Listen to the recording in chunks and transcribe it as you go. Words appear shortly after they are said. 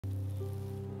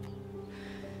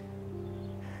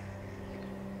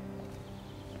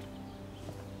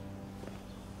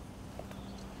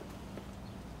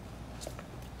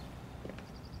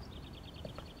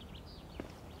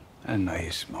didn't know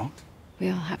you smoked. We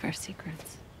all have our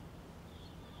secrets.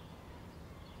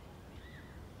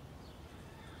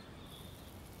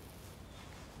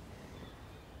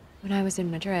 When I was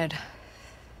in Madrid,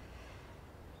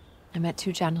 I met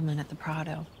two gentlemen at the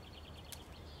Prado.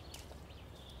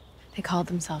 They called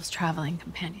themselves traveling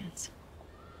companions.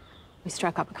 We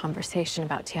struck up a conversation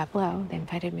about Diablo. They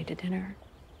invited me to dinner.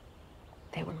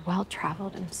 They were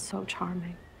well-traveled and so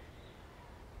charming.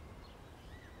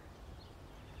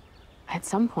 At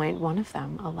some point, one of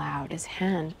them allowed his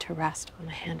hand to rest on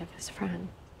the hand of his friend.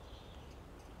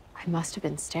 I must have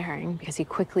been staring because he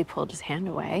quickly pulled his hand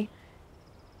away.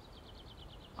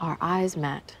 Our eyes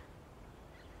met,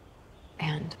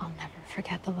 and I'll never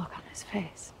forget the look on his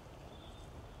face.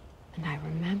 And I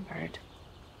remembered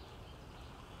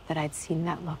that I'd seen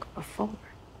that look before.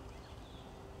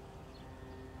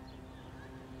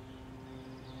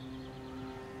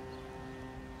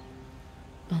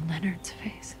 On Leonard's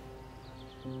face.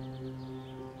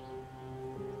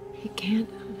 He can't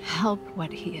help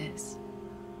what he is.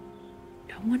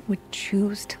 No one would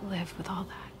choose to live with all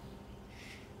that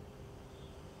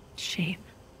shame.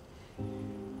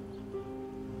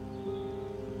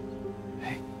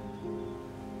 Hey.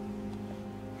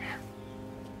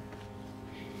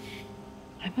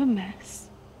 I'm a mess.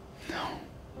 No.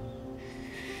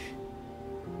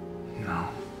 No,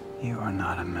 you are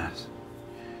not a mess.